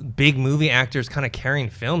big movie actors kind of carrying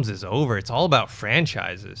films is over. It's all about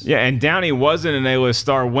franchises. Yeah, and Downey wasn't an A-list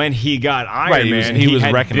star when he got Iron Man. He was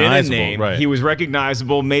had recognizable. Been a name. Right. He was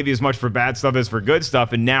recognizable, maybe as much for bad stuff as for good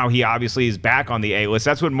stuff, and now he obviously is back on the A-list.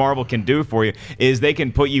 That's what Marvel can do for you, is they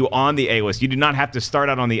can put you on the A-list. You do not have to start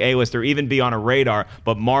out on the A-list or even be on a radar,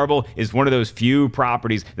 but Marvel is one of those few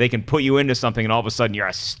properties they can put you into something and all of a sudden you're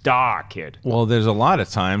a star, kid. Well, there's a lot of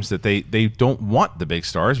times that they don't want the big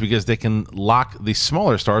stars because they can lock the smaller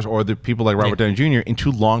stars or the people like Robert Downey Jr.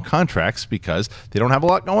 into long contracts because they don't have a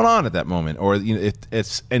lot going on at that moment. Or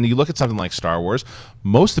and you look at something like Star Wars,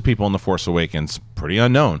 most of the people in The Force Awakens pretty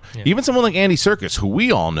unknown. Yeah. Even someone like Andy Serkis, who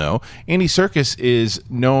we all know, Andy Serkis is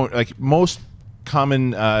known like most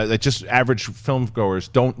common like just average film goers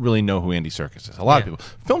don't really know who Andy Serkis is. A lot of people,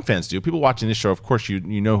 film fans do. People watching this show, of course, you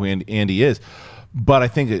know who Andy is. But I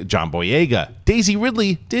think that John Boyega, Daisy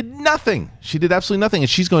Ridley did nothing. She did absolutely nothing, and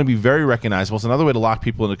she's going to be very recognizable. It's another way to lock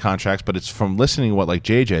people into contracts, but it's from listening to what, like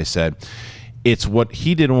JJ said, it's what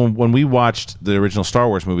he did when we watched the original Star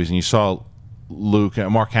Wars movies, and you saw Luke,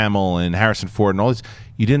 Mark Hamill, and Harrison Ford, and all these.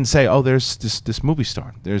 You didn't say, "Oh, there's this movie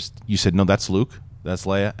star." You said, "No, that's Luke, that's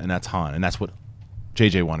Leia, and that's Han," and that's what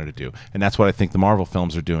JJ wanted to do, and that's what I think the Marvel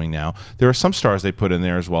films are doing now. There are some stars they put in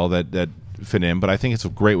there as well that fit in, but I think it's a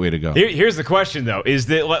great way to go. Here's the question, though, is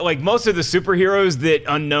that like most of the superheroes that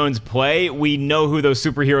unknowns play, we know who those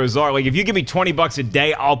superheroes are. Like, if you give me $20 a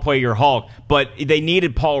day, I'll play your Hulk, but they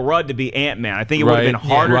needed Paul Rudd to be Ant-Man. I think it would have been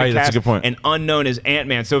harder to cast an unknown as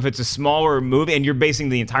Ant-Man. So if it's a smaller movie and you're basing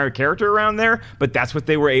the entire character around there, but that's what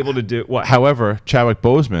they were able to do. What? However, Chadwick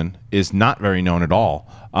Boseman is not very known at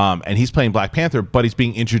all. And he's playing Black Panther, but he's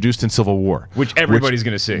being introduced in Civil War, which everybody's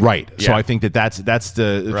going to see. Right. Yeah. So I think that's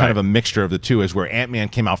the kind of a mixture of the two, is where Ant-Man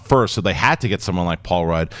came out first, so they had to get someone like Paul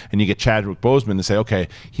Rudd, and you get Chadwick Boseman to say, okay,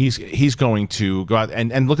 he's going to go out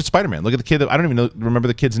and look at Spider-Man. Look at the kid. I don't even remember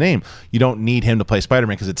the kid's name. You don't need him to play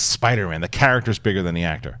Spider-Man because it's Spider-Man. The character's bigger than the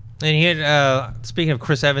actor. And he had, speaking of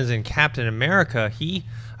Chris Evans in Captain America,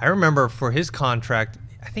 I remember for his contract,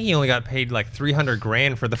 I think he only got paid like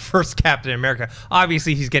 $300,000 for the first Captain America.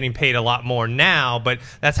 Obviously, he's getting paid a lot more now, but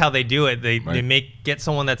that's how they do it. They get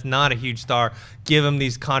someone that's not a huge star, give them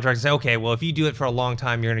these contracts, and say, okay, well, if you do it for a long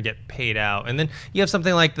time, you're going to get paid out. And then you have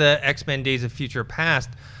something like the X-Men Days of Future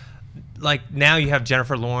Past. Like, now you have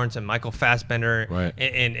Jennifer Lawrence and Michael Fassbender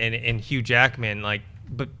and Hugh Jackman. Like,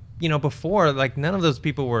 but before, like, none of those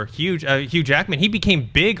people were huge. Hugh Jackman, he became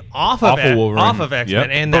big off of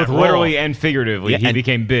X-Men, and both literally and figuratively, he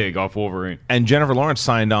became big off Wolverine. And Jennifer Lawrence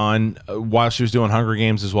signed on while she was doing Hunger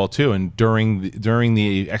Games as well too. And during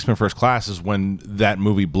the X-Men First Class is when that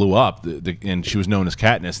movie blew up, and she was known as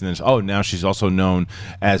Katniss. And then now she's also known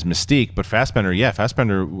as Mystique. But Fassbender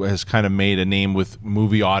has kind of made a name with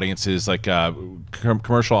movie audiences, like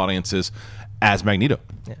commercial audiences, as Magneto.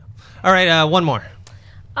 Yeah. All right, one more.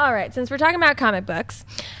 All right, since we're talking about comic books,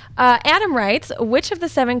 Adam writes, which of the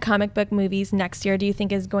 7 comic book movies next year do you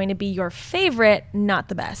think is going to be your favorite, not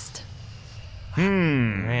the best?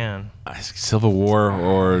 Man. Civil War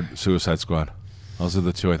or Suicide Squad. Those are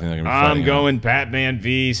the two I think they're going to be fighting. I'm going Batman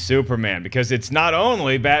v Superman, because it's not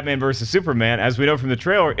only Batman versus Superman, as we know from the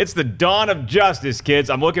trailer, it's the dawn of justice,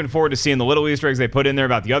 kids. I'm looking forward to seeing the little Easter eggs they put in there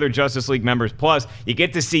about the other Justice League members. Plus, you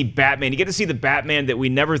get to see Batman. You get to see the Batman that we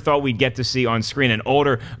never thought we'd get to see on screen. An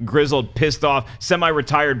older, grizzled, pissed off,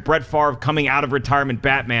 semi-retired Brett Favre coming out of retirement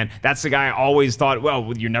Batman. That's the guy I always thought,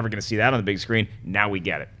 well, you're never going to see that on the big screen. Now we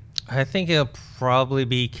get it. I think it'll probably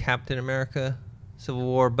be Captain America, Civil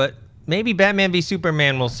War, but maybe Batman v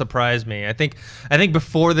Superman will surprise me. I think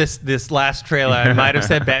before this last trailer, I might have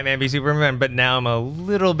said Batman v Superman, but now I'm a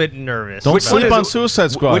little bit nervous. Don't sleep on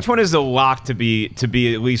Suicide Squad. Which one is the lock to be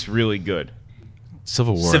at least really good?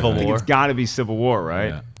 Civil War. Civil I think War. it's got to be Civil War,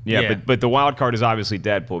 right? Yeah. But the wild card is obviously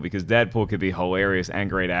Deadpool, because Deadpool could be hilarious and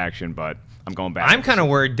great action. But I'm going back. I'm kind of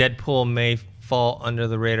worried Deadpool may fall under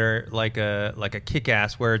the radar like a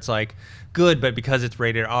Kick-Ass, where it's like good, but because it's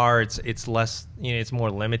rated R, it's less, it's more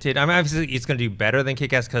limited. I mean, obviously it's going to do better than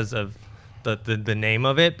Kick-Ass because of the name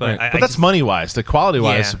of it, but but that's money wise. The quality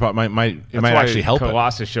wise, Yeah. might actually help.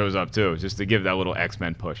 Colossus shows up too, just to give that little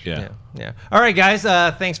X-Men push. Yeah. All right, guys.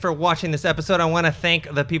 Thanks for watching this episode. I want to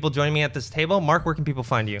thank the people joining me at this table. Mark, where can people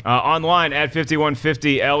find you? Online at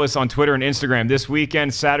 5150 Ellis on Twitter and Instagram. This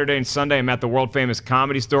weekend, Saturday and Sunday, I'm at the world famous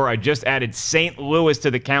Comedy Store. I just added St. Louis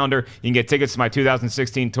to the calendar. You can get tickets to my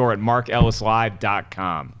 2016 tour at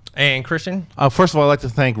markellislive.com. And Kristian? First of all, I'd like to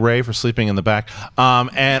thank Ray for sleeping in the back.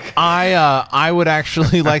 And I would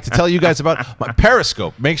actually like to tell you guys about my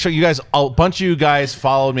Periscope. Make sure you guys, a bunch of you guys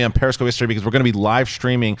followed me on Periscope yesterday because we're going to be live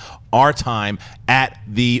streaming our time at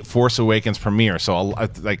the Force Awakens premiere. So I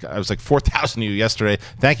was like 4,000 of you yesterday.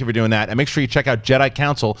 Thank you for doing that. And make sure you check out Jedi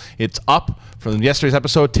Council. It's up from yesterday's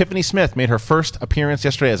episode. Tiffany Smith made her first appearance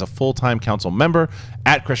yesterday as a full-time council member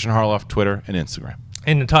at Christian Harloff, Twitter and Instagram.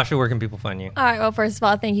 And Natasha, where can people find you? All right. Well, first of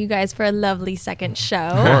all, thank you guys for a lovely second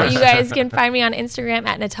show. You guys can find me on Instagram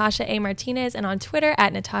at Natasha A. Martinez and on Twitter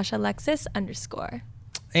at NatashaLexis_.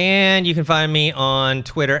 And you can find me on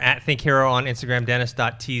Twitter at ThinkHero, on Instagram,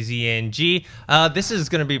 Dennis.tzng. This is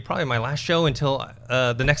going to be probably my last show until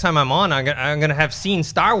the next time I'm on. I'm going to have seen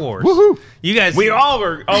Star Wars. Woohoo! You guys. We all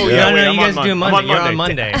are. Oh, yeah. yeah. No, you guys do Monday. You're on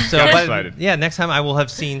Monday. So, excited. Yeah, next time I will have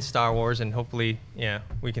seen Star Wars, and hopefully, yeah,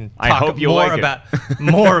 we can I talk hope you more like about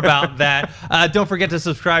more about that. Don't forget to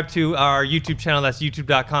subscribe to our YouTube channel. That's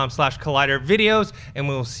youtube.com/Collider Videos, and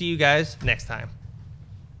we will see you guys next time.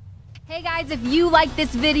 Hey guys, if you like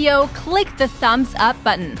this video, click the thumbs up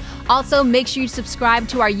button. Also, make sure you subscribe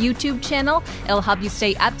to our YouTube channel. It'll help you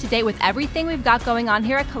stay up to date with everything we've got going on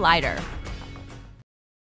here at Collider.